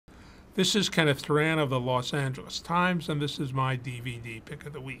This is Kenneth Turan of the Los Angeles Times, and this is my DVD pick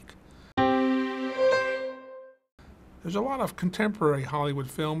of the week. There's a lot of contemporary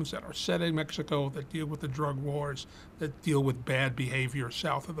Hollywood films that are set in Mexico that deal with the drug wars, that deal with bad behavior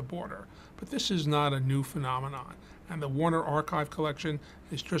south of the border. But this is not a new phenomenon. And the Warner Archive Collection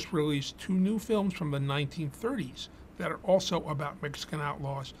has just released 2 new films from the 1930s that are also about Mexican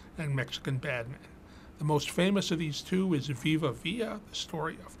outlaws and Mexican bad men. The most famous of these 2 is Viva, the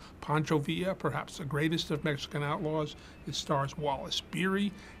story of Pancho Villa, perhaps the greatest of Mexican outlaws. It stars Wallace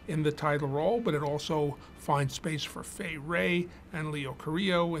Beery in the title role, but it also finds space for Fay Ray and Leo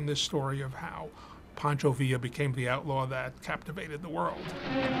Carrillo in this story of how Pancho Villa became the outlaw that captivated the world.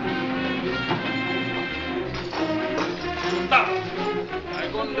 Stop!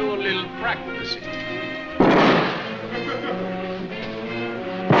 I'm going to do a little practicing.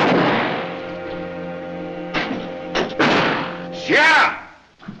 Yeah!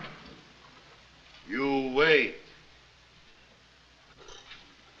 You wait.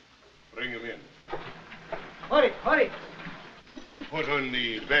 Bring him in. Hurry, hurry. Put on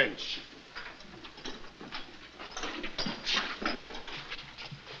the bench.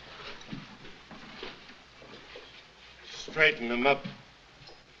 Straighten him up.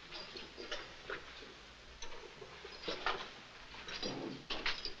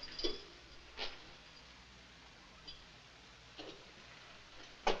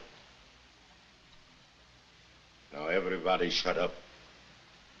 Now, everybody shut up.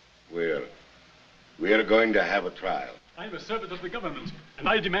 We're going to have a trial. I'm a servant of the government, and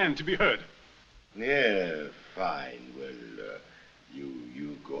I demand to be heard. Yeah, fine. Well,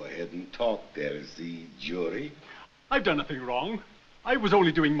 you go ahead and talk. There's the jury. I've done nothing wrong. I was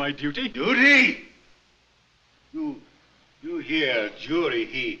only doing my duty. Duty? You hear, jury,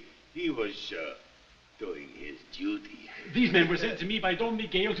 he was doing his duty. These men were sent to me by Don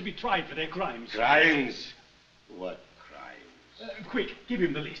Miguel to be tried for their crimes. Crimes? What crimes? Quick, give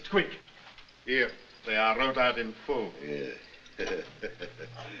him the list, quick. Here, they are wrote out in full. Yeah.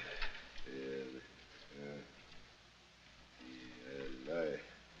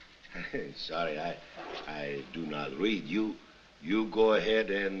 Sorry, I do not read. You go ahead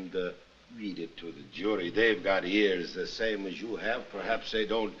and read it to the jury. They've got ears the same as you have. Perhaps they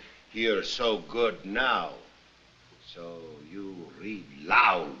don't hear so good now. So you read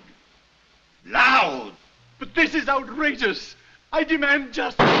loud. Loud! But this is outrageous. I demand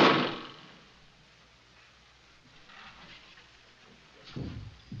justice.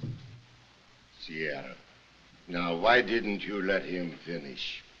 Sierra, now why didn't you let him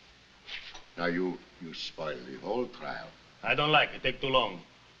finish? Now you spoiled the whole trial. I don't like it. Take too long.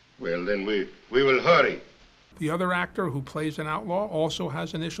 Well, then we will hurry. The other actor who plays an outlaw also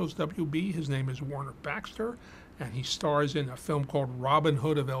has initials WB. His name is Warner Baxter, and he stars in a film called Robin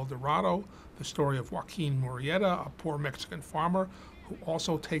Hood of El Dorado, the story of Joaquin Murrieta, a poor Mexican farmer who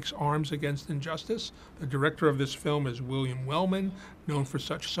also takes arms against injustice. The director of this film is William Wellman, known for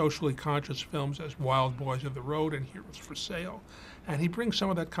such socially conscious films as Wild Boys of the Road and Heroes for Sale. And he brings some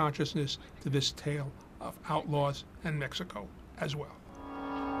of that consciousness to this tale of outlaws and Mexico as well.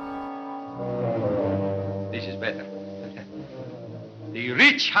 This is better. The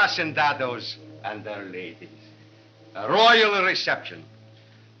rich hacendados and their ladies. A royal reception.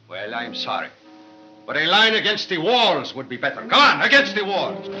 Well, I'm sorry. But a line against the walls would be better. Come on, against the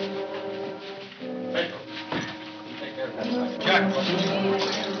walls. Pedro, you take care of that side. Jack,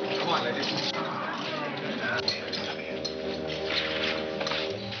 come on, ladies.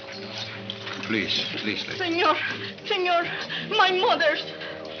 Please, ladies. Senor, my mother's.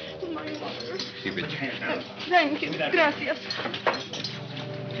 Keep it. Thank you. Gracias.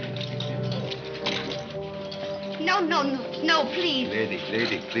 No, please.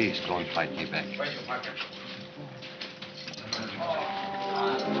 Lady, please don't fight me back.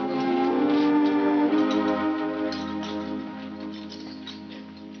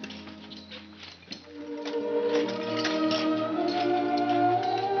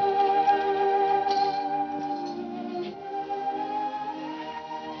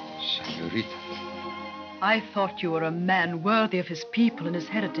 Senorita. I thought you were a man worthy of his people and his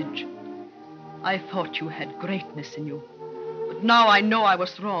heritage. I thought you had greatness in you. But now I know I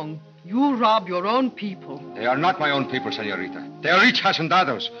was wrong. You rob your own people. They are not my own people, senorita. They are rich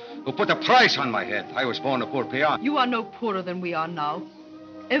hacendados who put a price on my head. I was born a poor peon. You are no poorer than we are now.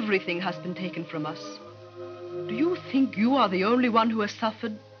 Everything has been taken from us. Do you think you are the only one who has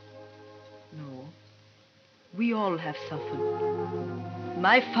suffered? No. We all have suffered.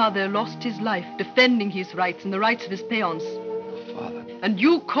 My father lost his life defending his rights and the rights of his peons. Father. And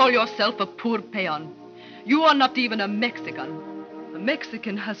you call yourself a poor peon. You are not even a Mexican. A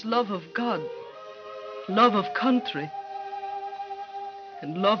Mexican has love of God, love of country,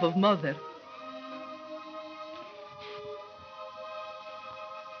 and love of mother.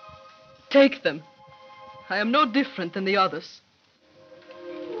 Take them. I am no different than the others.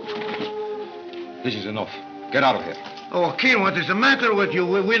 This is enough. Get out of here. Oh, Joaquin, what is the matter with you?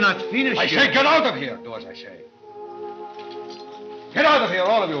 We're not finished I yet. say get out of here. Do as I say. Get out of here,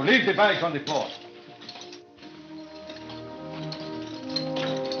 all of you. Leave the bags on the floor.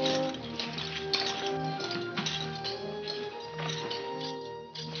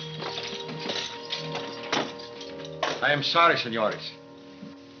 I am sorry, senores.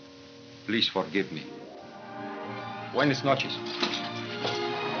 Please forgive me. Buenas noches.